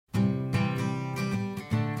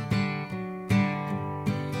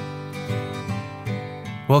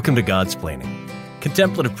Welcome to Godsplaining,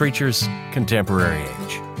 Contemplative Preachers, Contemporary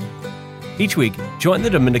Age. Each week, join the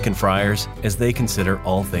Dominican friars as they consider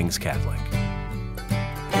all things Catholic.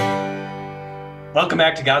 Welcome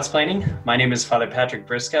back to Godsplaining. My name is Father Patrick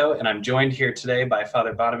Briscoe, and I'm joined here today by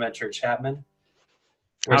Father Bonaventure Chapman.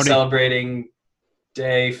 We're celebrating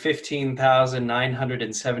day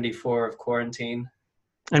 15,974 of quarantine.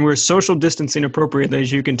 And we're social distancing appropriately,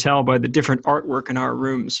 as you can tell by the different artwork in our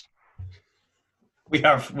rooms. We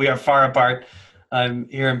are far apart. I'm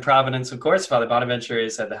here in Providence, of course. Father Bonaventure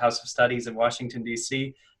is at the House of Studies in Washington,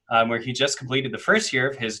 D.C., where he just completed the first year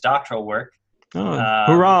of his doctoral work. Oh,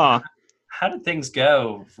 hurrah! How did things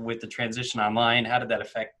go with the transition online? How did that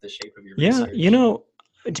affect the shape of your research? Yeah,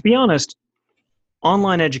 to be honest,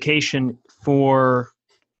 online education for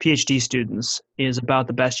PhD students is about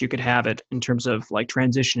the best you could have it in terms of like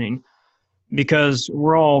transitioning, because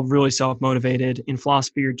we're all really self-motivated. In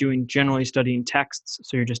philosophy, you're generally studying texts,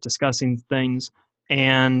 so you're just discussing things,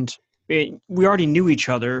 and we already knew each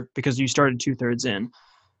other because you started 2/3 in.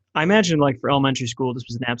 I imagine, like, for elementary school, this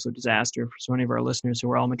was an absolute disaster for so many of our listeners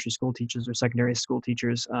who are elementary school teachers or secondary school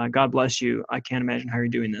teachers. God bless you. I can't imagine how you're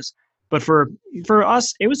doing this. But for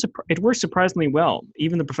us, it worked surprisingly well.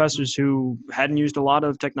 Even the professors who hadn't used a lot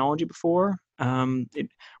of technology before, it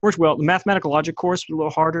worked well. The mathematical logic course was a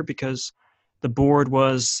little harder because the board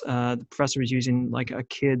was the professor was using like a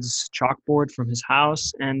kid's chalkboard from his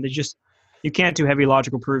house, and you can't do heavy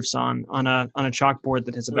logical proofs on a chalkboard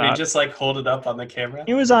that is about. Would you just like hold it up on the camera?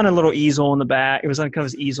 It was on a little easel in the back. It was on kind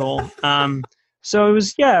of his easel. So it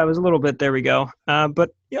was a little bit, there we go.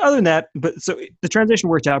 But yeah, other than that, so the transition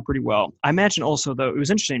worked out pretty well. I imagine also, though, it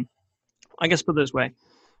was interesting. I guess put it this way.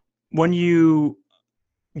 When you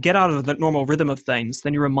get out of the normal rhythm of things,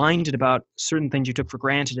 then you're reminded about certain things you took for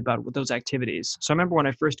granted about those activities. So I remember when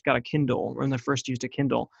I first got a Kindle, or when I first used a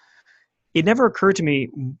Kindle, it never occurred to me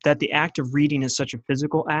that the act of reading is such a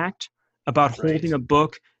physical act about holding a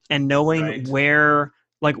book and knowing where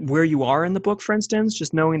you are in the book, for instance,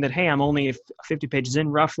 just knowing that, hey, I'm only 50 pages in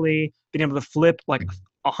roughly, being able to flip like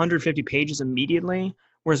 150 pages immediately.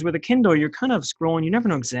 Whereas with a Kindle, you're kind of scrolling. You never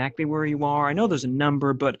know exactly where you are. I know there's a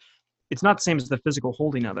number, but it's not the same as the physical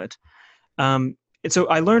holding of it. And so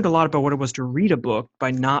I learned a lot about what it was to read a book by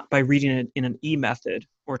reading it in an e-method,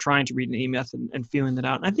 or trying to read an e-method and feeling that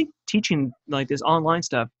out. And I think teaching like this online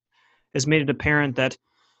stuff has made it apparent that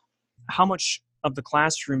how much of the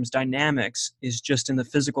classroom's dynamics is just in the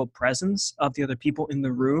physical presence of the other people in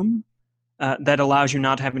the room, that allows you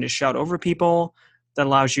not having to shout over people, that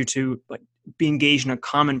allows you to like be engaged in a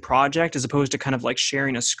common project as opposed to kind of like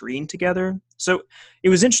sharing a screen together. So it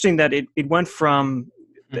was interesting that it went from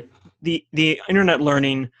the internet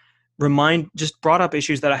learning just brought up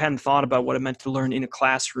issues that I hadn't thought about what it meant to learn in a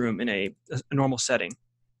classroom in a normal setting.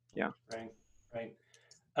 Yeah. Right.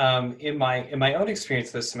 In my own experience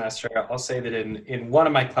this semester, I'll say that in one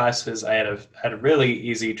of my classes, I had a really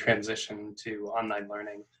easy transition to online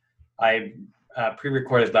learning. I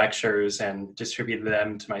pre-recorded lectures and distributed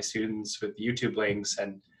them to my students with YouTube links,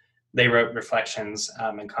 and they wrote reflections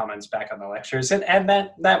and comments back on the lectures, and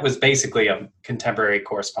that was basically a contemporary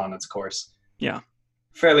correspondence course. Yeah,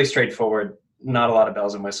 fairly straightforward, not a lot of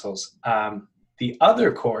bells and whistles. The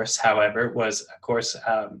other course, however, was a course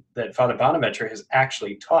that Father Bonaventure has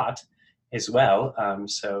actually taught as well.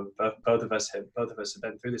 So both of us have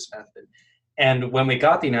been through this method. And when we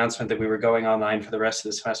got the announcement that we were going online for the rest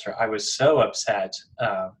of the semester, I was so upset.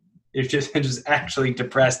 It was actually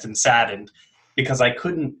depressed and saddened because I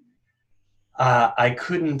couldn't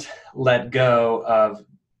let go of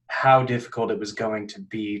how difficult it was going to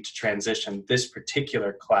be to transition this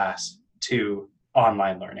particular class to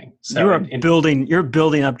online learning. So you're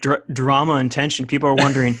building up drama and tension. People are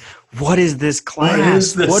wondering, what is this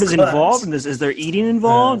class? What is involved in this? Is there eating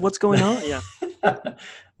involved? What's going on? Yeah.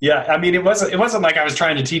 Yeah. I mean, it wasn't like I was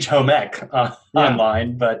trying to teach home ec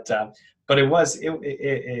online, but it was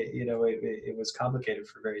complicated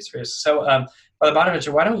for various reasons. So, Father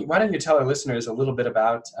Bonaventure, why don't you tell our listeners a little bit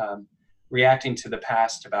about reacting to the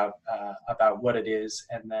past, about what it is,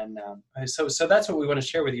 and then so that's what we want to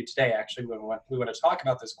share with you today. Actually, we want to talk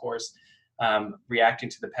about this course, reacting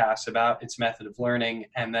to the past, about its method of learning,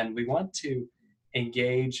 and then we want to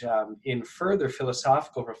engage in further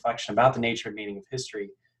philosophical reflection about the nature and meaning of history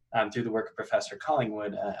through the work of Professor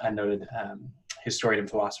Collingwood, a noted historian and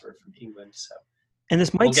philosopher from England. So. And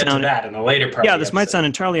this might we'll get to that in a later part. Yeah, this might sound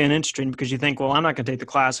entirely uninteresting because you think, well, I'm not going to take the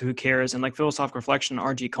class, so who cares? And like philosophical reflection,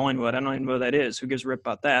 R.G. Collingwood, I don't even know what that is. Who gives a rip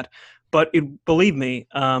about that? But believe me,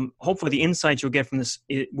 hopefully the insights you'll get from this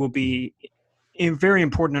will be very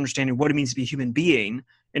important understanding what it means to be a human being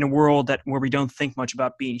in a world where we don't think much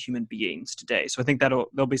about being human beings today. So I think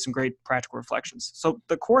there'll be some great practical reflections. So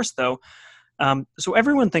the course, though, so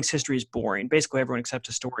everyone thinks history is boring. Basically, everyone except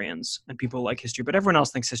historians and people like history, but everyone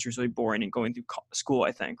else thinks history is really boring and going through school,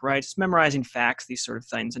 I think, right? Just memorizing facts, these sort of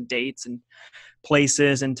things, and dates and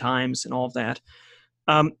places and times and all of that.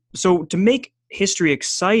 So to make history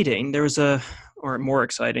exciting, or more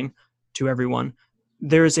exciting to everyone,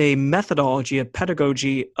 there's a methodology, a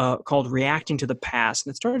pedagogy called reacting to the past.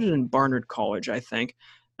 And it started in Barnard College, I think.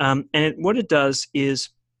 What it does is,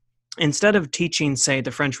 instead of teaching, say,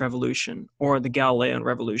 the French Revolution or the Galilean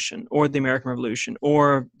Revolution or the American Revolution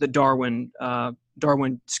or the Darwin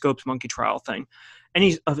Scopes monkey trial thing,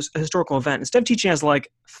 any historical event, instead of teaching as like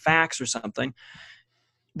facts or something,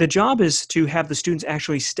 the job is to have the students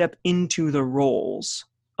actually step into the roles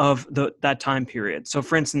of that time period. So,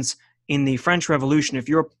 for instance, in the French Revolution,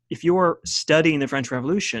 if you're studying the French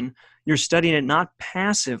Revolution, you're studying it not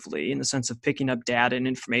passively in the sense of picking up data and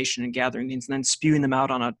information and gathering things and then spewing them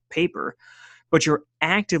out on a paper, but you're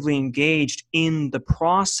actively engaged in the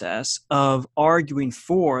process of arguing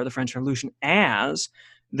for the French Revolution as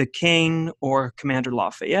the king or Commander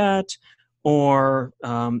Lafayette or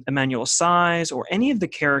Emmanuel Size or any of the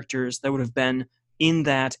characters that would have been in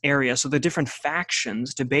that area. So the different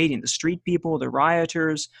factions debating, the street people, the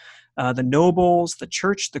rioters, the nobles, the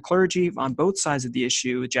church, the clergy on both sides of the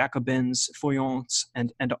issue, Jacobins, Feuillants,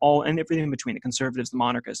 and everything in between, the conservatives, the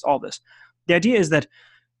monarchists, all this. The idea is that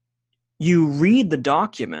you read the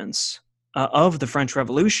documents of the French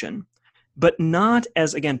Revolution, but not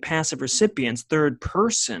as, again, passive recipients, third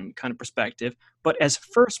person kind of perspective, but as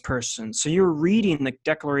first person. So you're reading the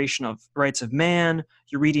Declaration of Rights of Man,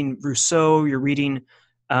 you're reading Rousseau, you're reading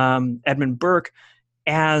Edmund Burke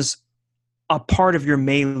as a part of your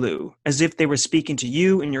milieu, as if they were speaking to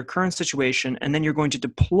you in your current situation, and then you're going to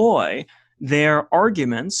deploy their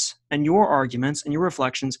arguments and your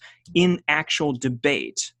reflections in actual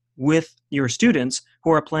debate with your students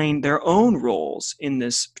who are playing their own roles in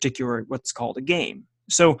this particular, what's called a game.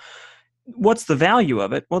 So what's the value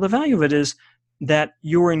of it? Well, the value of it is that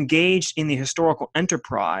you're engaged in the historical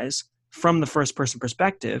enterprise from the first person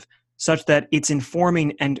perspective, such that it's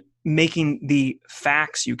informing and making the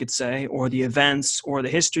facts, you could say, or the events or the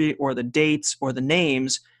history or the dates or the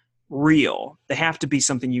names real. They have to be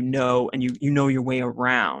something you know, and you know your way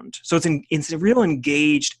around. So it's a real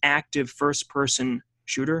engaged, active first-person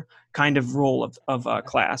shooter kind of role of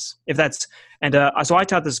class. So I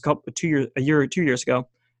taught this 2 years ago,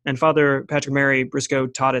 and Father Patrick Mary Briscoe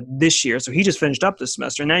taught it this year. So he just finished up this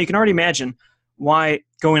semester. And now you can already imagine why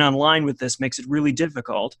going online with this makes it really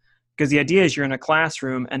difficult, because the idea is you're in a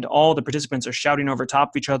classroom and all the participants are shouting over top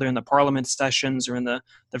of each other in the parliament sessions or in the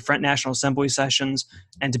French National Assembly sessions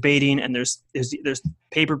and debating, and there's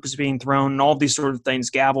papers being thrown and all these sort of things,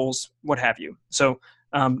 gavels, what have you. So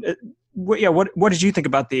what did you think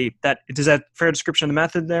about that? Is that fair description of the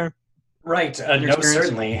method there? Right. No,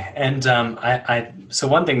 certainly. And so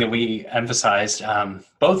one thing that we emphasized,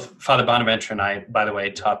 both Father Bonaventure and I, by the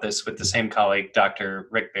way, taught this with the same colleague, Dr.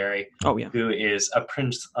 Rick Barry, who is a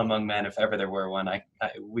prince among men, if ever there were one.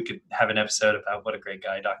 We could have an episode about what a great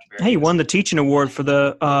guy Dr. Barry is. He won the teaching award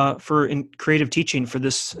for in creative teaching for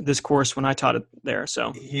this course when I taught it there.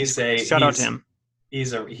 So shout out to him.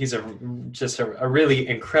 He's just a really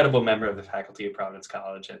incredible member of the faculty of Providence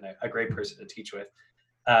College and a great person to teach with.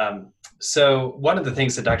 So one of the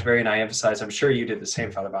things that Dr. Barry and I emphasized, I'm sure you did the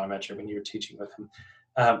same, Father Bonaventure, when you were teaching with him,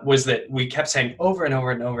 was that we kept saying over and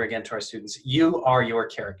over and over again to our students, you are your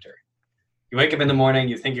character. You wake up in the morning,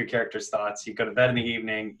 you think your character's thoughts, you go to bed in the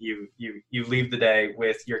evening, you leave the day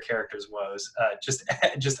with your character's woes. Just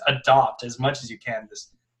adopt as much as you can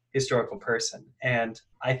this historical person. And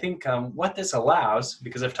I think what this allows,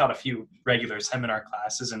 because I've taught a few regular seminar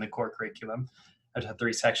classes in the core curriculum, I've taught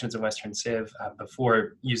 3 sections of Western Civ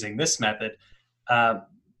before using this method.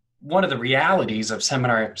 One of the realities of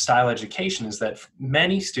seminar style education is that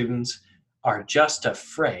many students are just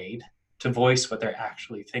afraid to voice what they're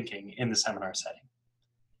actually thinking in the seminar setting.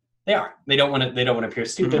 They are. They don't want to appear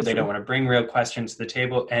stupid. Mm-hmm. They don't want to bring real questions to the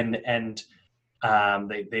table, and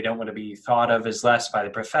they don't want to be thought of as less by the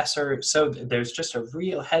professor. So there's just a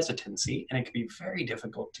real hesitancy, and it can be very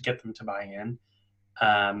difficult to get them to buy in,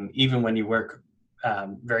 even when you work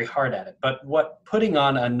very hard at it. But what putting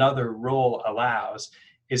on another role allows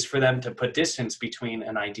is for them to put distance between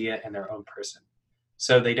an idea and their own person.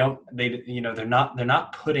 So they're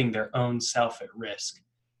not putting their own self at risk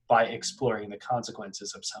by exploring the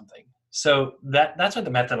consequences of something. So that's what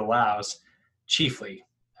the method allows, chiefly.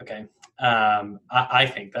 Okay, I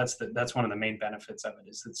think that's one of the main benefits of it,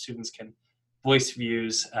 is that students can voice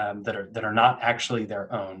views that are not actually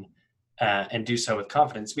their own, and do so with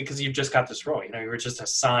confidence, because you've just got this role. You were just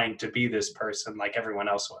assigned to be this person like everyone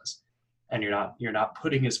else was, and you're not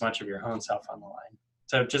putting as much of your own self on the line.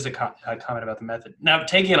 So just a comment about the method. Now,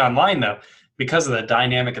 taking it online though, because of the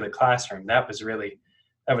dynamic of the classroom, that was really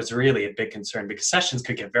a big concern, because sessions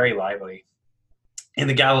could get very lively. In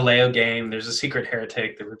the Galileo game, there's a secret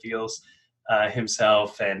heretic that reveals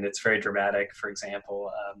himself, and it's very dramatic. For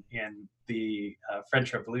example, in the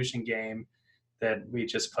French Revolution game that we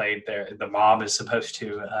just played, the mob is supposed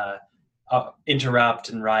to interrupt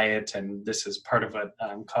and riot, and this is part of what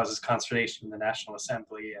causes consternation in the National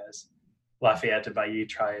Assembly as Lafayette and Bailly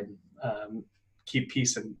try and keep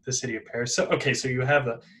peace in the city of Paris. So you have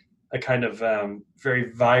a kind of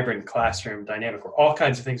very vibrant classroom dynamic where all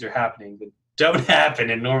kinds of things are happening that don't happen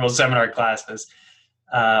in normal seminar classes.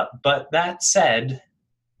 But that said,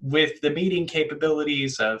 with the meeting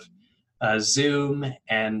capabilities of Zoom,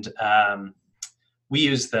 and we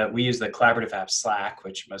use the collaborative app Slack,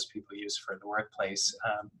 which most people use for the workplace.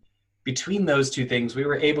 Between those two things, we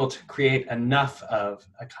were able to create enough of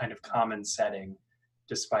a kind of common setting,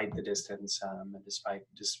 despite the distance and despite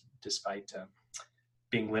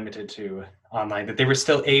being limited to online, that they were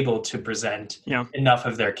still able to present enough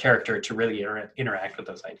of their character to really interact with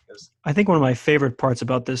those ideas. I think one of my favorite parts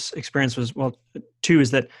about this experience was,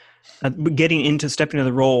 is that stepping into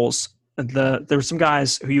the roles, there were some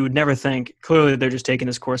guys who you would never think, clearly they're just taking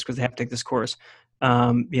this course because they have to take this course,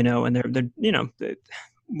 and they're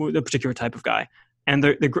the particular type of guy, and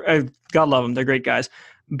they're God love them, they're great guys.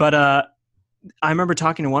 But I remember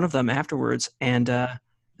talking to one of them afterwards, and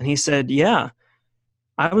he said, yeah,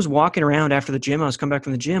 I was walking around after the gym. I was coming back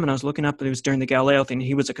from the gym, and I was looking up, and it was during the Galileo thing.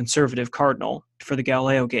 He was a conservative cardinal for the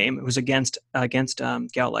Galileo game. It was against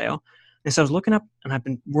Galileo. And so I was looking up, and I've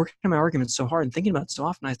been working on my arguments so hard and thinking about it so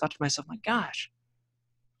often. I thought to myself, my gosh,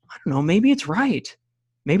 I don't know, maybe it's right.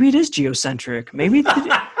 Maybe it is geocentric. Maybe, and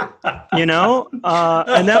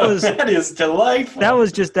that is delightful. That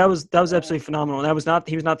was absolutely phenomenal. He was not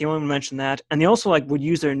the only one who mentioned that. And they also would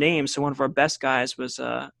use their names. So one of our best guys was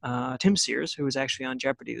Tim Sears, who was actually on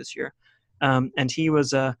Jeopardy this year, and he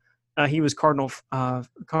was Cardinal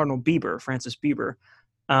Bieber, Francis Bieber,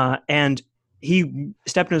 and he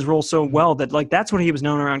stepped in his role so well that that's what he was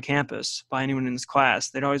known around campus by anyone in his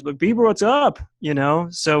class. They'd always be, Bieber, what's up?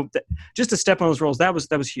 So just to step on those roles, that was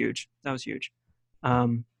huge. That was huge.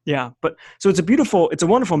 But so it's a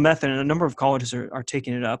wonderful method, and a number of colleges are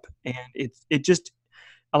taking it up, and it just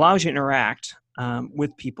allows you to interact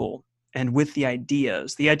with people and with the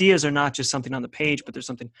ideas. The ideas are not just something on the page, but there's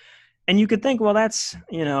something. And you could think, well, that's,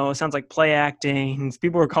 it sounds like play acting.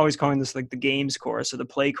 People are always calling this like the games course or the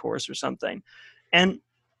play course or something. And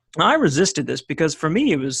I resisted this because for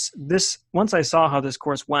me, it was this, once I saw how this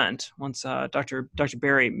course went, once Dr.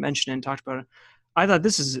 Barry mentioned it and talked about it, I thought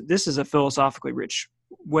this is a philosophically rich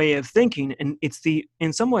way of thinking. And it's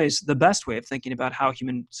in some ways, the best way of thinking about how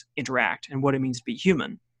humans interact and what it means to be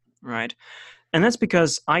human, right? And that's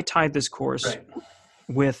because I tied this course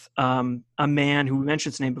with a man who we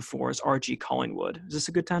mentioned his name before, is R.G. Collingwood. Is this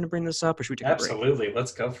a good time to bring this up, or should we take a break? Absolutely.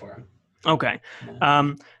 Let's go for him. Okay.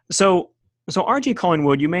 So R.G.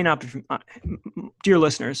 Collingwood, you may not be, dear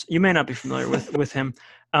listeners, you may not be familiar with him.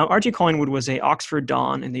 R.G. Collingwood was a Oxford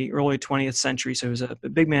Don in the early 20th century. So he was a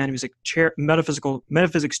big man. He was a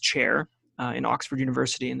metaphysics chair in Oxford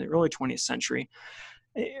University in the early 20th century.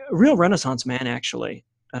 A real Renaissance man, actually.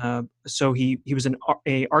 So he was an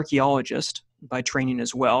archaeologist by training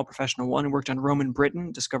as well, professional one, and worked on Roman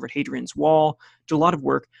Britain, discovered Hadrian's Wall, did a lot of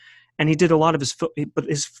work, and he did a lot of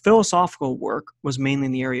his philosophical work was mainly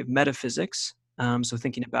in the area of metaphysics, so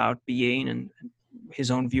thinking about being and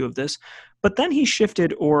his own view of this. But then he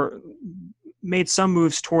shifted or made some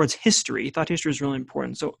moves towards history. He thought history was really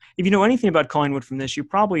important. So if you know anything about Collingwood from this, you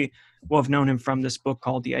probably will have known him from this book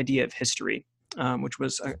called The Idea of History, which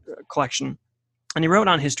was a collection. And he wrote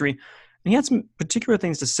on history, and he had some particular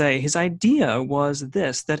things to say. His idea was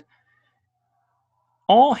this, that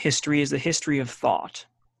all history is the history of thought.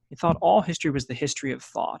 He thought all history was the history of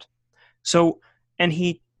thought. So, and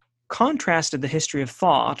he contrasted the history of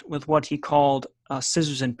thought with what he called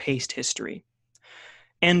scissors and paste history.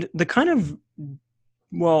 And the kind of,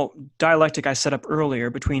 dialectic I set up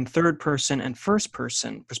earlier between third person and first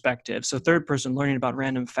person perspective, so third person learning about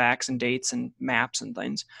random facts and dates and maps and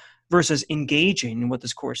things, versus engaging in what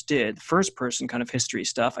this course did, first person kind of history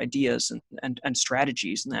stuff, ideas and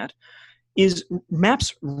strategies and that,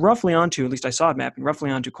 maps roughly onto, at least I saw it mapping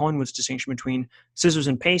roughly onto Collingwood's distinction between scissors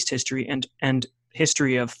and paste history and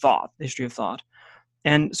history of thought, the history of thought.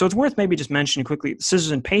 And so it's worth maybe just mentioning quickly,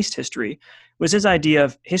 scissors and paste history was his idea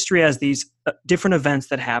of history as these different events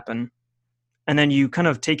that happen. And then you kind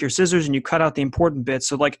of take your scissors and you cut out the important bits.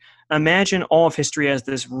 So like imagine all of history as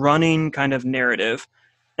this running kind of narrative.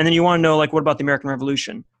 And then you want to know like, what about the American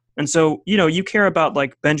Revolution? And so, you care about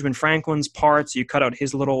like Benjamin Franklin's parts, you cut out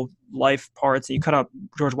his little life parts, and you cut out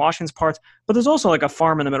George Washington's parts. But there's also like a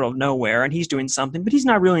farm in the middle of nowhere and he's doing something, but he's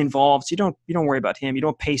not really involved. So you don't worry about him. You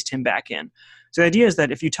don't paste him back in. So the idea is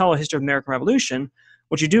that if you tell a history of the American Revolution,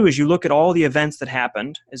 what you do is you look at all the events that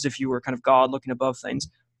happened as if you were kind of God looking above things.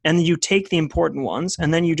 And then you take the important ones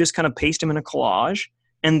and then you just kind of paste them in a collage.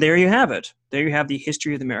 And there you have it. There you have the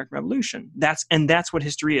history of the American Revolution. That's what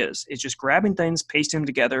history is. It's just grabbing things, pasting them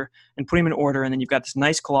together, and putting them in order. And then you've got this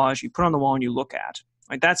nice collage you put on the wall and you look at.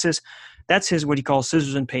 Right? That's his what he calls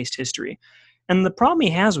scissors and paste history. And the problem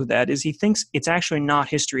he has with that is he thinks it's actually not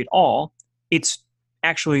history at all. It's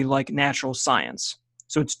actually like natural science.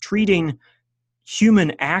 So it's treating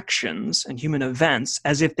human actions and human events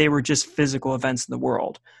as if they were just physical events in the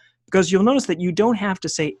world. Because you'll notice that you don't have to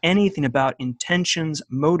say anything about intentions,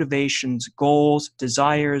 motivations, goals,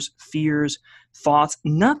 desires, fears, thoughts.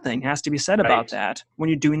 Nothing has to be said about that when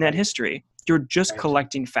you're doing that history. You're just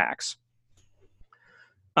collecting facts.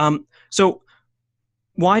 So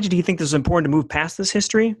why did he think this was important to move past this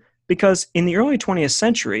history? Because in the early 20th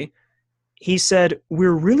century, he said,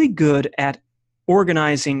 we're really good at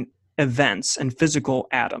organizing events and physical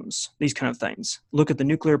atoms, these kind of things. Look at the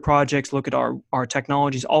nuclear projects, look at our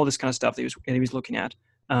technologies, all this kind of stuff that he was looking at.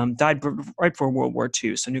 Died right before World War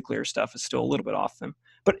II, so nuclear stuff is still a little bit off them.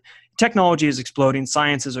 But technology is exploding,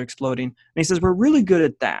 sciences are exploding, and he says we're really good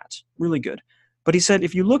at that, really good. But he said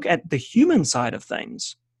if you look at the human side of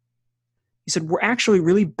things, he said we're actually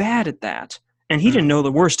really bad at that. And he didn't know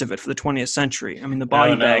the worst of it for the 20th century. I mean, the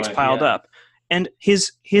body bags piled up. And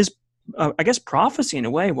his I guess prophecy in a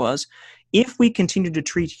way was, if we continue to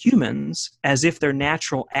treat humans as if they're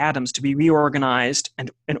natural atoms to be reorganized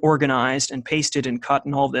and organized and pasted and cut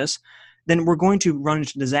and all this, then we're going to run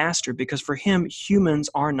into disaster, because for him, humans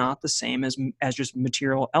are not the same as just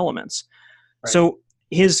material elements. Right. So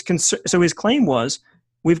his claim was,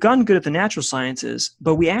 we've gotten good at the natural sciences,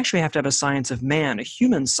 but we actually have to have a science of man, a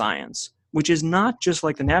human science, which is not just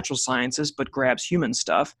like the natural sciences, but grabs human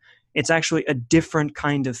stuff. It's actually a different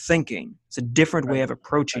kind of thinking. It's a different way of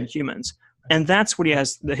approaching humans. And that's what he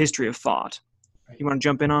has, the history of thought. You want to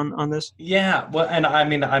jump in on this? Yeah, well, and I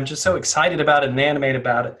mean, I'm just so excited about it and animated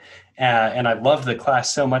about it. And I love the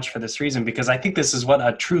class so much for this reason, because I think this is what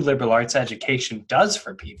a true liberal arts education does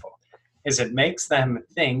for people, is it makes them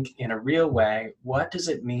think in a real way, what does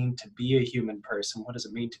it mean to be a human person? What does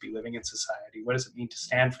it mean to be living in society? What does it mean to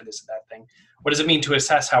stand for this or that thing? What does it mean to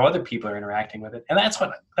assess how other people are interacting with it? And that's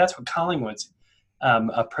what Collingwood's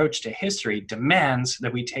approach to history demands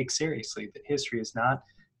that we take seriously, that history is not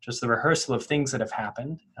just the rehearsal of things that have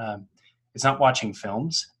happened. It's not watching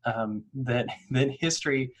films, that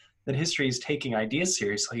history is taking ideas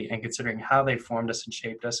seriously and considering how they formed us and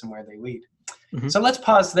shaped us and where they lead. Mm-hmm. So let's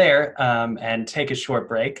pause there and take a short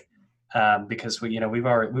break, because we've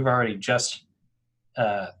already just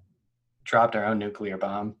dropped our own nuclear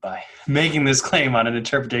bomb by making this claim on an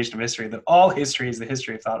interpretation of history that all history is the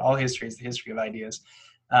history of thought, all history is the history of ideas,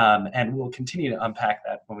 and we'll continue to unpack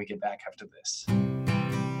that when we get back after this.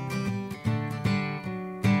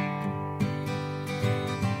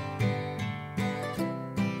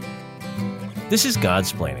 This is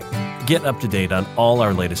Godsplaining. Get up to date on all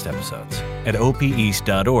our latest episodes at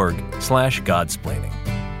opeast.org/Godsplaining.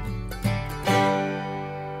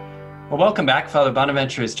 Well, welcome back. Father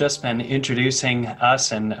Bonaventure has just been introducing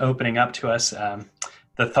us and opening up to us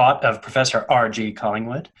the thought of Professor R.G.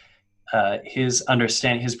 Collingwood, his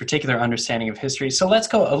particular understanding of history. So let's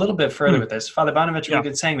go a little bit further with this. Father Bonaventure, we've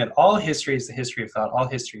been saying that all history is the history of thought, all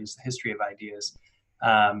history is the history of ideas.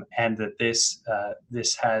 And that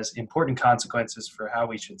this has important consequences for how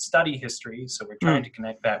we should study history. So we're trying to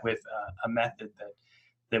connect that with a method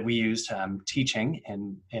that we used teaching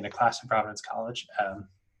in a class in Providence College.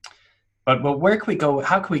 But where can we go?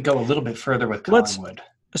 How can we go a little bit further with Collingwood?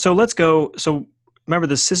 Let's go. So remember,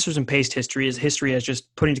 the scissors and paste history is history as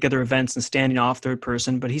just putting together events and standing off third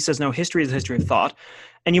person. But he says, no, history is the history of thought.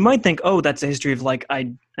 And you might think, oh, that's a history of like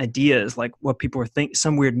ideas, like what people are thinking,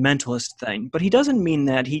 some weird mentalist thing. But he doesn't mean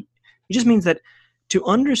that. He just means that to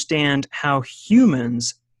understand how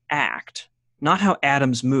humans act, not how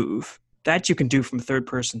atoms move, that you can do from a third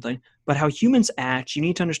person thing, but how humans act, you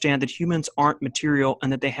need to understand that humans aren't material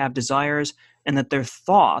and that they have desires and that their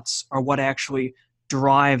thoughts are what actually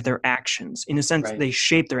drive their actions. In a sense, they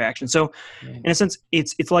shape their actions. So in a sense,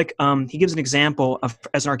 it's like he gives an example of,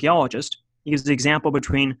 as an archaeologist, He gives the example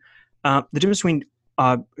between the difference between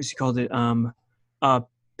what's he called it?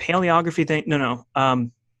 Paleography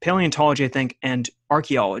thing? Paleontology, I think, and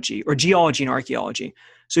archaeology, or geology and archaeology.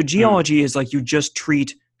 So geology is like you just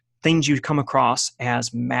treat things you come across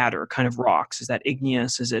as matter, kind of rocks. Is that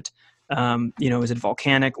igneous? Is it is it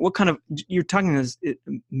volcanic? What kind of, you're talking as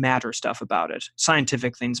matter stuff about it,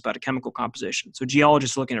 scientific things about a chemical composition. So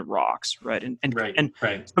geologists looking at rocks, right? And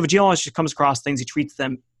so if a geologist comes across things, he treats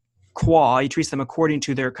them according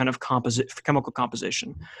to their kind of chemical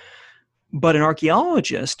composition. But an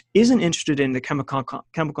archaeologist isn't interested in the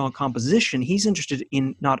chemical composition. He's interested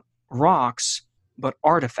in not rocks, but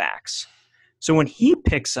artifacts. So when he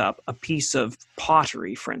picks up a piece of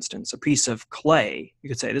pottery, for instance, a piece of clay, you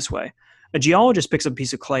could say it this way, a geologist picks up a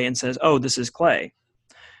piece of clay and says, oh, this is clay.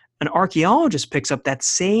 An archaeologist picks up that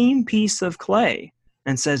same piece of clay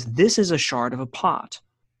and says, this is a shard of a pot.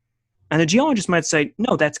 And the geologist might say,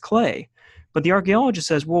 no, that's clay. But the archaeologist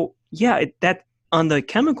says, well, yeah, that on the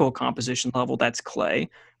chemical composition level, that's clay.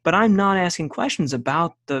 But I'm not asking questions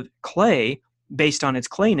about the clay based on its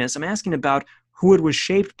clayness. I'm asking about who it was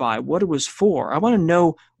shaped by, what it was for. I want to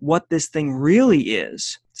know what this thing really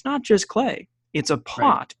is. It's not just clay. It's a pot.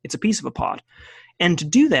 Right. It's a piece of a pot. And to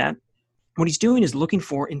do that, what he's doing is looking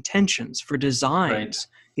for intentions, for designs.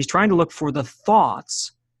 Right. He's trying to look for the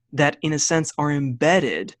thoughts that, in a sense, are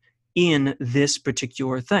embedded in this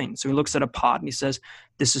particular thing. So he looks at a pot and he says,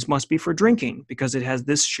 must be for drinking because it has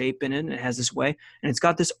this shape in it and it has this way and it's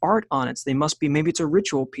got this art on it. So maybe it's a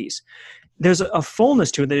ritual piece. There's a fullness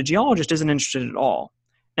to it that a geologist isn't interested in at all.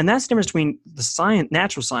 And that's the difference between the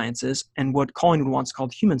natural sciences and what Collingwood wants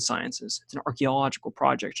called human sciences. It's an archaeological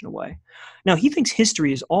project in a way. Now, he thinks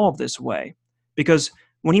history is all of this way because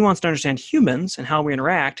when he wants to understand humans and how we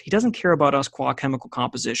interact, he doesn't care about us qua chemical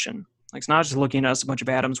composition. Like, it's not just looking at us, a bunch of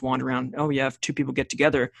atoms wander around. Oh yeah, if two people get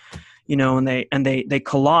together, and they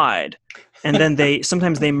collide, and then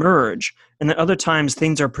sometimes they merge, and then other times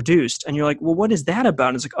things are produced, and you're like, well, what is that about?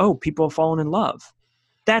 And it's like, oh, people have fallen in love.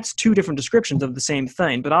 That's two different descriptions of the same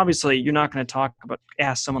thing. But obviously, you're not going to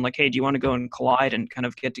ask someone like, hey, do you want to go and collide and kind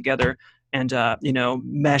of get together and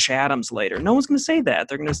mesh atoms later? No one's going to say that.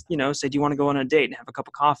 They're going to say, do you want to go on a date and have a cup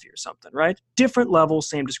of coffee or something, right? Different level,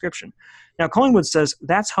 same description. Now, Collingwood says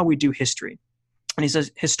that's how we do history. And he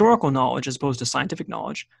says historical knowledge as opposed to scientific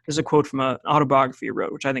knowledge. There's a quote from an autobiography he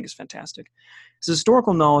wrote, which I think is fantastic. He says,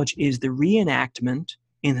 historical knowledge is the reenactment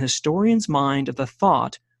in the historian's mind of the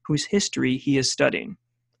thought whose history he is studying.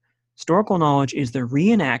 Historical knowledge is the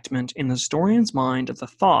reenactment in the historian's mind of the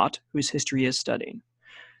thought whose history he is studying.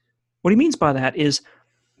 What he means by that is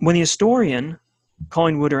when the historian,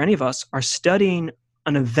 Collingwood or any of us, are studying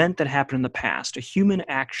an event that happened in the past, a human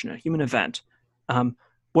action, a human event,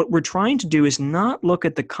 what we're trying to do is not look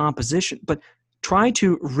at the composition, but try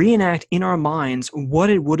to reenact in our minds what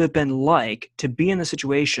it would have been like to be in the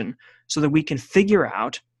situation so that we can figure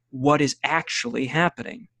out what is actually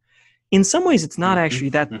happening. In some ways, it's not actually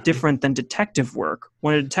that different than detective work.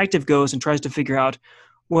 When a detective goes and tries to figure out,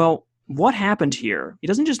 well, what happened here? He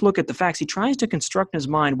doesn't just look at the facts. He tries to construct in his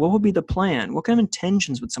mind, what would be the plan? What kind of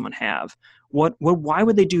intentions would someone have? Why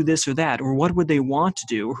would they do this or that? Or what would they want to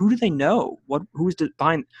do? Or who do they know? Who's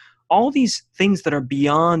behind all these things that are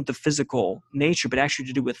beyond the physical nature, but actually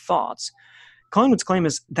to do with thoughts? Collingwood's claim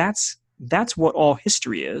is that's what all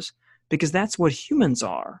history is, because that's what humans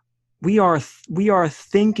are. We are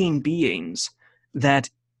thinking beings that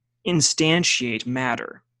instantiate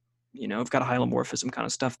matter. We've got a hylomorphism kind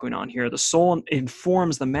of stuff going on here. The soul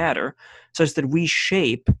informs the matter such that we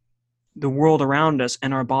shape the world around us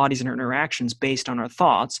and our bodies and our interactions based on our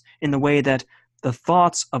thoughts in the way that the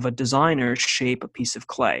thoughts of a designer shape a piece of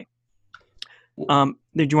clay.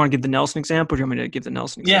 Did you want to give the Nelson example? Or do you want me to give the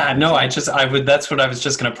Nelson example? Yeah, no, I would. That's what I was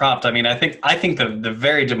just going to prompt. I mean, I think the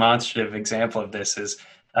very demonstrative example of this is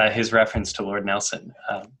his reference to Lord Nelson,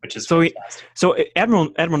 which is fantastic. So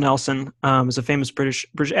Admiral Nelson is a famous British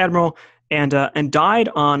admiral, and died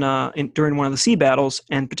during one of the sea battles,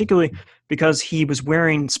 and particularly because he was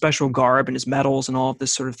wearing special garb and his medals and all of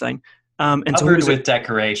this sort of thing. Covered with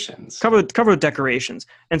decorations. Covered with decorations.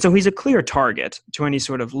 And so he's a clear target to any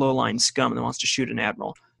sort of low-lying scum that wants to shoot an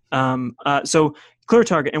admiral. So clear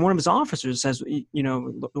target. And one of his officers says,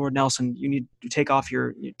 Lord Nelson, you need to take off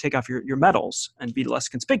your medals and be less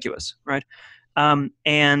conspicuous, right?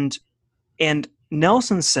 And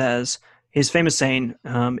Nelson says, his famous saying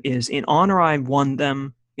is, "In honor I won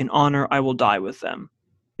them, in honor I will die with them."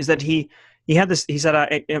 Is that he had this? He said,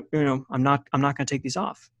 I'm not going to take these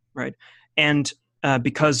off, right? And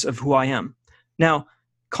because of who I am. Now,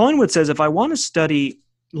 Collingwood says, if I want to study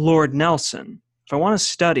Lord Nelson, if I want to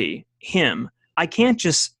study him, I can't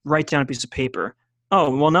just write down a piece of paper,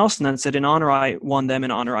 oh, well, Nelson then said, in honor I won them,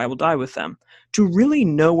 in honor I will die with them. To really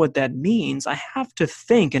know what that means, I have to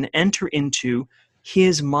think and enter into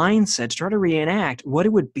his mindset to try to reenact what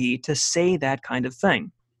it would be to say that kind of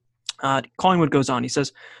thing. Collingwood goes on. He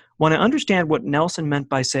says, when I understand what Nelson meant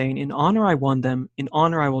by saying, in honor I won them, in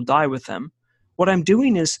honor I will die with them, what I'm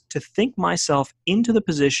doing is to think myself into the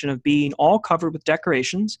position of being all covered with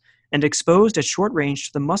decorations and exposed at short range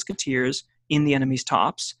to the musketeers in the enemy's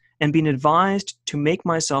tops, and being advised to make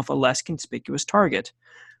myself a less conspicuous target.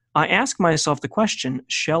 I ask myself the question,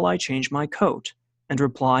 shall I change my coat? And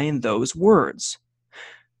reply in those words.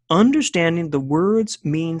 Understanding the words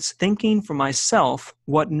means thinking for myself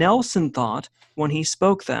what Nelson thought when he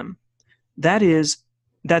spoke them. That is,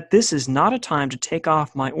 that this is not a time to take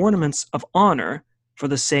off my ornaments of honor for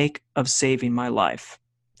the sake of saving my life.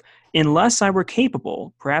 Unless I were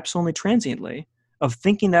capable, perhaps only transiently, of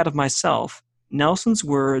thinking that of myself, Nelson's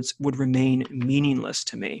words would remain meaningless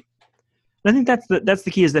to me. And I think that's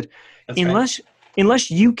the key, is that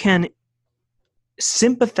unless you can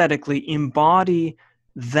sympathetically embody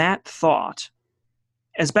that thought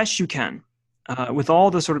as best you can, with all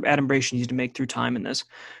the sort of adumbration you need to make through time in this,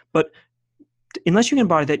 but unless you can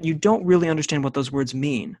embody that, you don't really understand what those words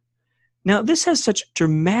mean. Now, this has such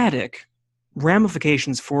dramatic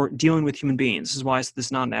ramifications for dealing with human beings. This is why this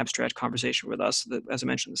is not an abstract conversation with us, as I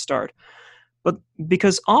mentioned at the start. But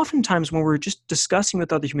because oftentimes when we're just discussing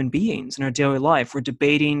with other human beings in our daily life, we're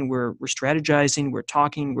debating, we're strategizing, we're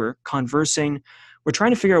talking, we're conversing, we're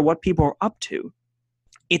trying to figure out what people are up to.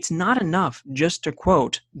 It's not enough just to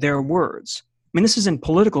quote their words. I mean, this is in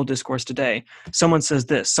political discourse today. Someone says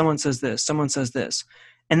this, someone says this, someone says this.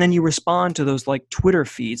 And then you respond to those like Twitter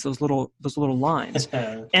feeds, those little lines.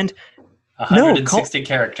 And 160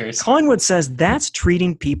 characters. Collingwood says that's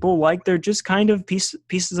treating people like they're just kind of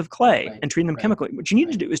pieces of clay, and treating them chemically. What you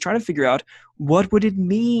need to do is try to figure out, what would it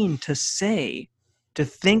mean to say, to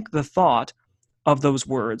think the thought of those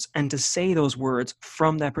words and to say those words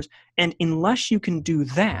from that person. And unless you can do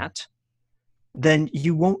that, then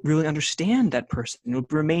you won't really understand that person. It'll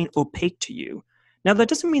remain opaque to you. Now, that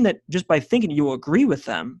doesn't mean that just by thinking you will agree with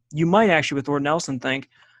them. You might actually, with Lord Nelson, think,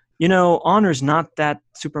 honor is not that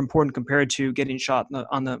super important compared to getting shot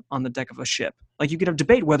on the deck of a ship. Like, you could have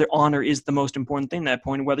debate whether honor is the most important thing at that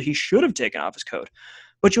point, and whether he should have taken off his coat.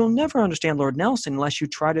 But you'll never understand Lord Nelson unless you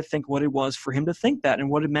try to think what it was for him to think that, and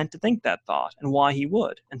what it meant to think that thought, and why he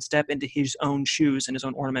would, and step into his own shoes and his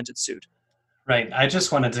own ornamented suit. Right. I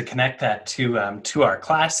just wanted to connect that to our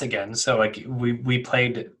class again. So like we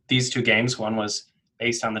played these two games. One was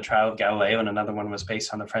based on the trial of Galileo, and another one was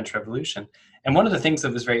based on the French Revolution. And one of the things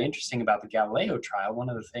that was very interesting about the Galileo trial, one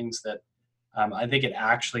of the things that I think it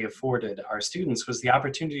actually afforded our students, was the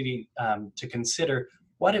opportunity to consider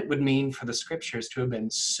what it would mean for the scriptures to have been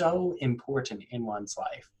so important in one's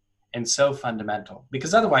life and so fundamental.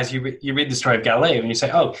 Because otherwise you read the story of Galileo and you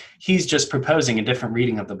say, oh, he's just proposing a different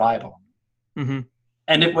reading of the Bible. Mm-hmm.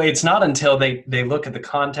 And it's not until they look at the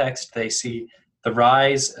context, they see the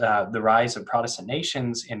rise of Protestant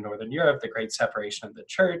nations in Northern Europe, the great separation of the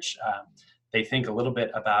church. They think a little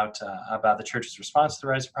bit about the church's response to the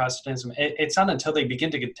rise of Protestantism. It's not until they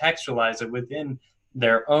begin to contextualize it within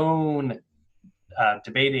their own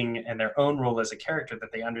debating and their own role as a character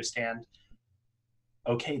that they understand,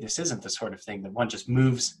 okay, this isn't the sort of thing that one just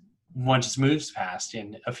moves past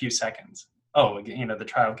in a few seconds. Oh, the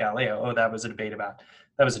trial of Galileo. Oh, that was a debate about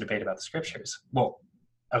the scriptures. Well,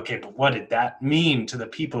 okay, but what did that mean to the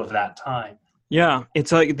people of that time? Yeah,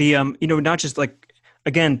 it's like the not just like,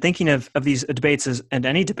 again, thinking of these debates and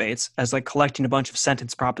any debates as like collecting a bunch of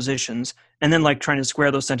sentence propositions, and then like trying to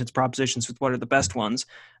square those sentence propositions with what are the best ones.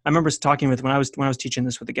 I remember talking with when I was teaching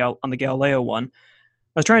this with on the Galileo one,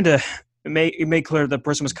 I was trying to make clear the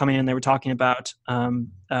person was coming in. They were talking about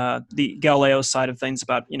the Galileo side of things,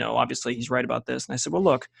 about obviously he's right about this, and I said, well,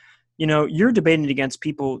 look, you're debating against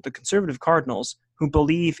people, the conservative cardinals, who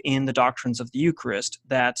believe in the doctrines of the Eucharist,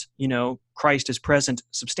 that Christ is present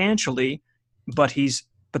substantially, but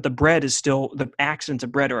the bread is still, the accidents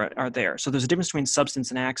of bread are there. So there's a difference between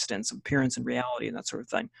substance and accidents, appearance and reality, and that sort of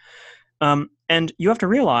thing. And you have to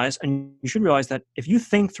realize, and you should realize, that if you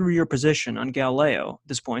think through your position on Galileo at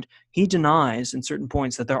this point, he denies in certain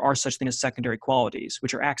points that there are such things as secondary qualities,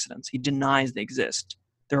 which are accidents. He denies they exist.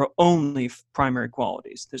 There are only primary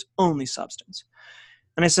qualities. There's only substance.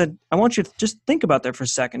 And I said, I want you to just think about that for a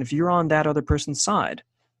second. If you're on that other person's side,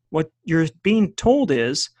 what you're being told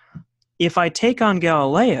is, if I take on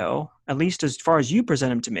Galileo, at least as far as you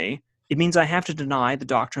present him to me, it means I have to deny the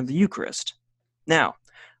doctrine of the Eucharist. Now,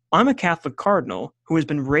 I'm a Catholic cardinal who has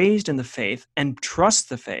been raised in the faith and trusts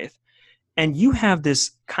the faith, And you have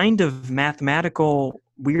this kind of mathematical,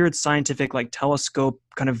 weird scientific, like telescope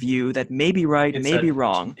kind of view that may be right, may be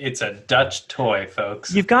wrong. It's a Dutch toy,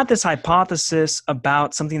 folks. You've got this hypothesis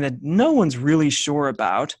about something that no one's really sure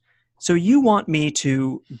about. So you want me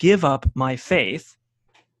to give up my faith,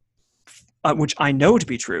 which I know to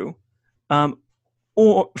be true,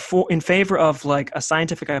 or in favor of like a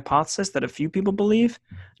scientific hypothesis that a few people believe.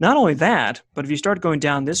 Not only that, but if you start going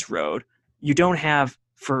down this road, you don't have,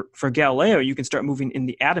 for Galileo, you can start moving in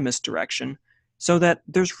the atomist direction, so that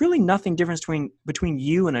there's really nothing different between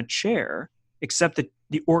you and a chair except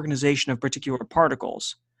the organization of particular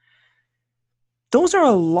particles. Those are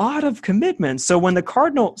a lot of commitments. So when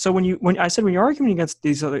you're arguing against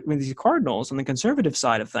these cardinals on the conservative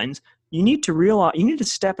side of things, you need to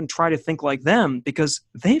step and try to think like them, because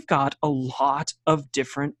they've got a lot of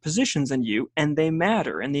different positions than you, and they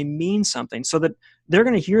matter and they mean something, so that they're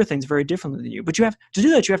going to hear things very differently than you. But you have to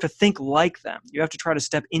do that. You have to think like them. You have to try to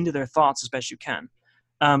step into their thoughts as best you can.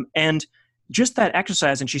 And just that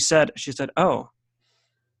exercise. And she said, "Oh,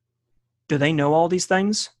 do they know all these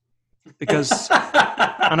things?" Because,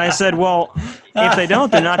 and I said, well, if they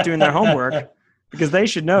don't, they're not doing their homework, because they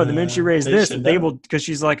should know the minute you raise this, they will, because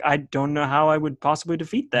she's like, I don't know how I would possibly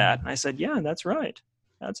defeat that. And I said, yeah, that's right.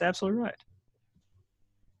 That's absolutely right.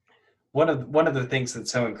 One of the things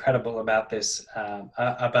that's so incredible about this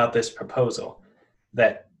proposal,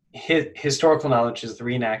 that historical knowledge is the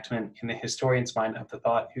reenactment in the historian's mind of the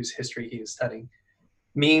thought whose history he is studying,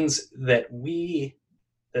 means that we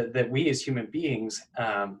as human beings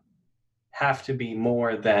have to be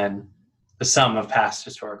more than the sum of past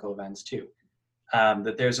historical events too.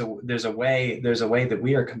 That there's a way that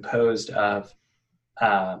we are composed of,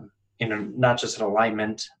 not just an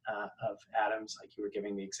alignment of atoms, like you were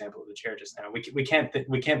giving the example of the chair just now. We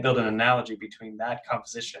can't build an analogy between that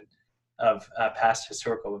composition of past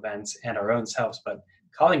historical events and our own selves. But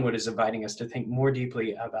Collingwood is inviting us to think more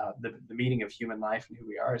deeply about the meaning of human life and who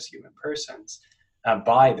we are as human persons,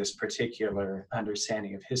 by this particular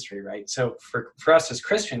understanding of history, right? So for us as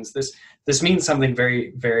Christians, this means something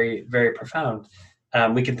very, very, very profound.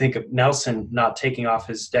 We can think of Nelson not taking off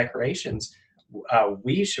his decorations.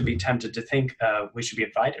 We should be tempted to think, we should be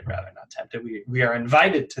invited, rather, not tempted. We are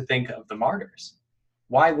invited to think of the martyrs.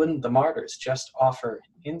 Why wouldn't the martyrs just offer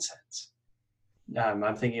incense?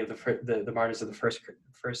 I'm thinking of the martyrs of the first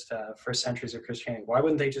centuries of Christianity. Why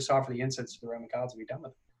wouldn't they just offer the incense to the Roman gods and be done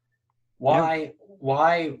with it? Why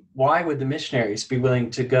would the missionaries be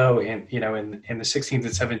willing to go in the 16th and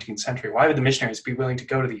 17th century? Why would the missionaries be willing to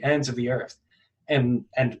go to the ends of the earth and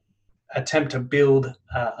attempt to build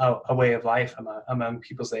a way of life among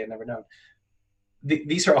peoples they had never known?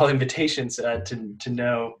 These are all invitations to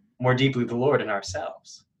know more deeply the Lord and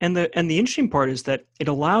ourselves. And the interesting part is that it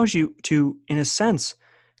allows you to, in a sense,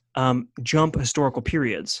 jump historical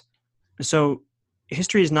periods. So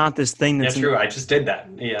history is not this thing that's true. I just did that.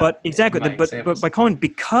 Yeah. But exactly. But by calling,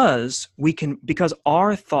 because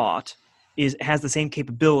our thought has the same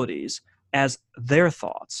capabilities as their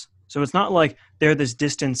thoughts. So it's not like they're this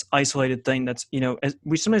distance isolated thing that's,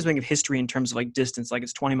 we sometimes think of history in terms of like distance, like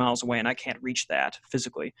it's 20 miles away and I can't reach that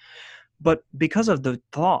physically. But because of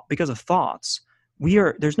thoughts,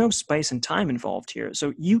 there's no space and time involved here.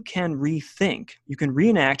 So you can rethink, you can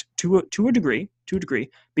reenact to a degree,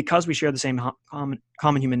 because we share the same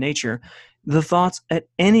common human nature, the thoughts at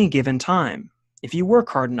any given time, if you work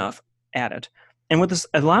hard enough at it. And what this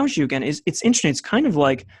allows you, again, is it's interesting. It's kind of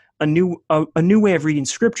like a new way of reading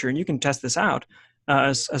Scripture, and you can test this out,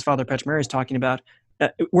 as Father Petrameri is talking about.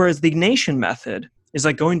 Whereas the Ignatian method is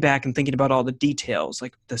like going back and thinking about all the details,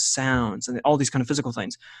 like the sounds and all these kind of physical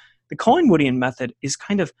things. The Collingwoodian method is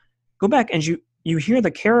kind of go back and you hear the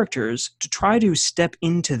characters to try to step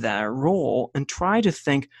into that role and try to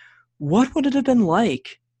think, what would it have been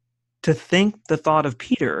like to think the thought of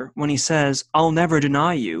Peter when he says, "I'll never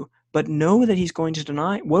deny you," but know that he's going to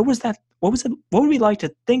deny? What was that? What was it? What would it be like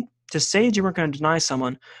to think, to say that you weren't going to deny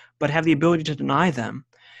someone, but have the ability to deny them?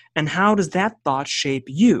 And how does that thought shape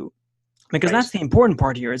you? Because that's the important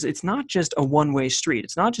part here, is it's not just a one-way street.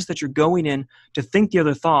 It's not just that you're going in to think the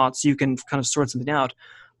other thoughts, you can kind of sort something out.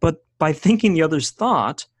 But by thinking the other's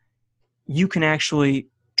thought, you can actually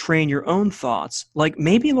train your own thoughts. Like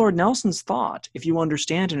maybe Lord Nelson's thought, if you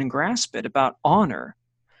understand it and grasp it, about honor,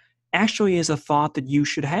 actually is a thought that you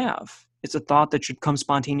should have. It's a thought that should come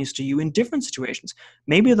spontaneous to you in different situations.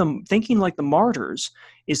 Maybe thinking like the martyrs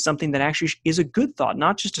is something that actually is a good thought,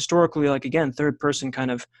 not just historically, like, again, third person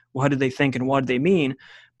kind of, what did they think and what did they mean?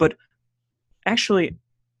 But actually,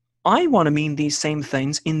 I want to mean these same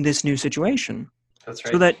things in this new situation. That's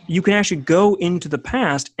right. So that you can actually go into the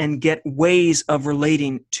past and get ways of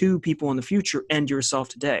relating to people in the future and yourself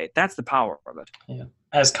today. That's the power of it. Yeah.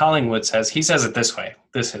 As Collingwood says, he says it this way.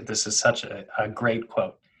 This is such a great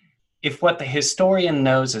quote. If what the historian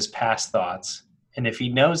knows is past thoughts, and if he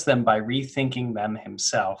knows them by rethinking them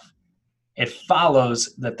himself, it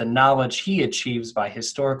follows that the knowledge he achieves by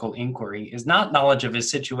historical inquiry is not knowledge of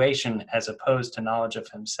his situation as opposed to knowledge of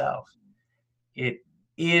himself. It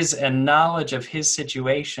is a knowledge of his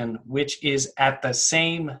situation, which is at the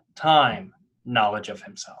same time knowledge of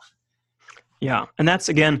himself. Yeah. And that's,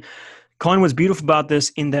 again, Collingwood's beautiful about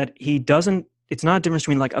this in that it's not a difference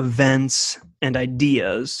between like events and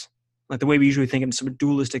ideas, like the way we usually think in some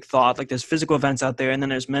dualistic thought, like there's physical events out there and then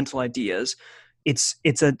there's mental ideas. It's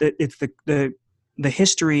the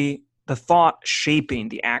history, the thought shaping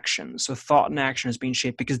the actions. So thought and action is being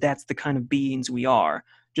shaped because that's the kind of beings we are,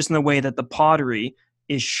 just in the way that the pottery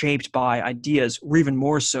is shaped by ideas, or even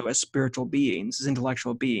more so as spiritual beings, as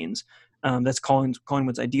intellectual beings. That's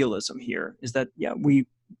Collingwood's idealism here, is that,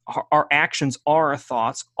 our actions are our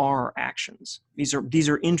thoughts, are our actions. These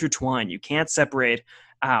are intertwined. You can't separate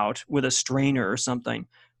out with a strainer or something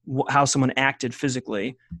how someone acted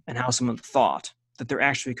physically and how someone thought, that they're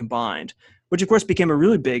actually combined, which of course became a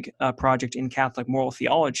really big project in Catholic moral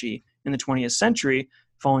theology in the 20th century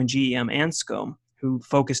following G.E.M. Anscombe, who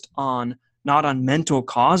focused not on mental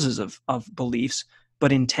causes of beliefs,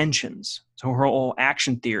 but intentions. So her whole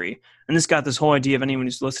action theory. And this got this whole idea of anyone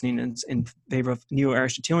who's listening in favor of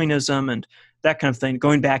neo-Aristotelianism and that kind of thing,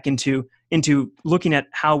 going back into looking at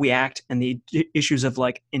how we act and the issues of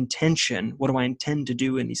like intention. What do I intend to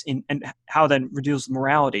do and how that reveals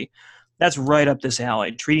morality? That's right up this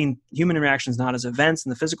alley, treating human interactions not as events in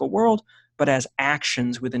the physical world, but as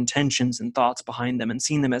actions with intentions and thoughts behind them and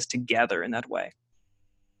seeing them as together in that way.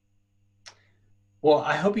 Well,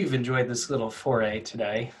 I hope you've enjoyed this little foray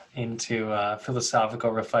today into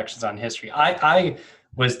philosophical reflections on history. I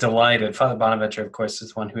was delighted. Father Bonaventure, of course,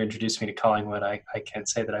 is one who introduced me to Collingwood. I can't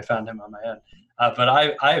say that I found him on my own. But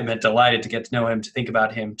I have been delighted to get to know him, to think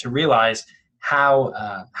about him, to realize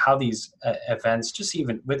how these events, just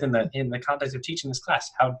even in the context of teaching this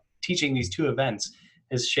class, how teaching these two events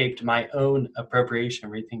has shaped my own appropriation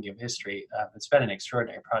and rethinking of history. It's been an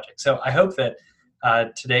extraordinary project. So I hope that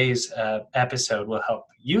today's episode will help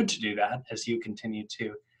you to do that as you continue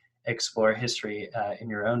to explore history in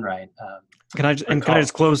your own right. Can I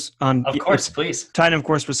just close on? Of course, please. Tied, of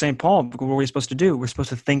course, with St. Paul. What are we supposed to do? We're supposed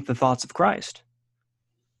to think the thoughts of Christ,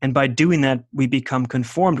 and by doing that, we become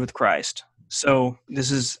conformed with Christ. So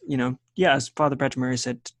this is, as Father Patrick Murray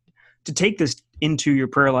said, to take this into your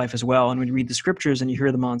prayer life as well. And when you read the scriptures and you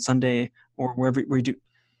hear them on Sunday or wherever you do,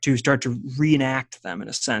 to start to reenact them in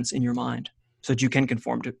a sense in your mind, so that you can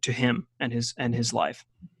conform to him and his life.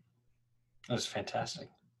 That's fantastic.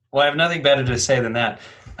 Well, I have nothing better to say than that.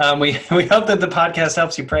 We hope that the podcast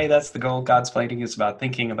helps you pray. That's the goal. Godsplaining is about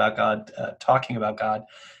thinking about God, talking about God.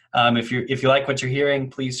 If you like what you're hearing,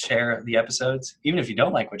 please share the episodes. Even if you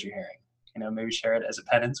don't like what you're hearing, maybe share it as a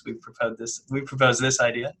penance. We propose this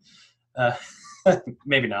idea.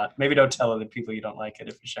 Maybe not. Maybe don't tell other people you don't like it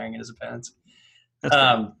if you're sharing it as a penance.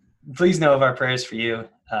 Please know of our prayers for you.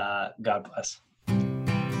 God bless.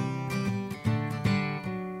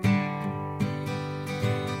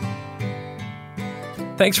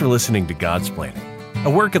 Thanks for listening to Godsplaining, a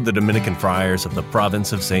work of the Dominican Friars of the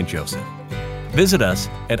Province of St. Joseph. Visit us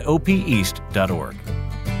at opeast.org.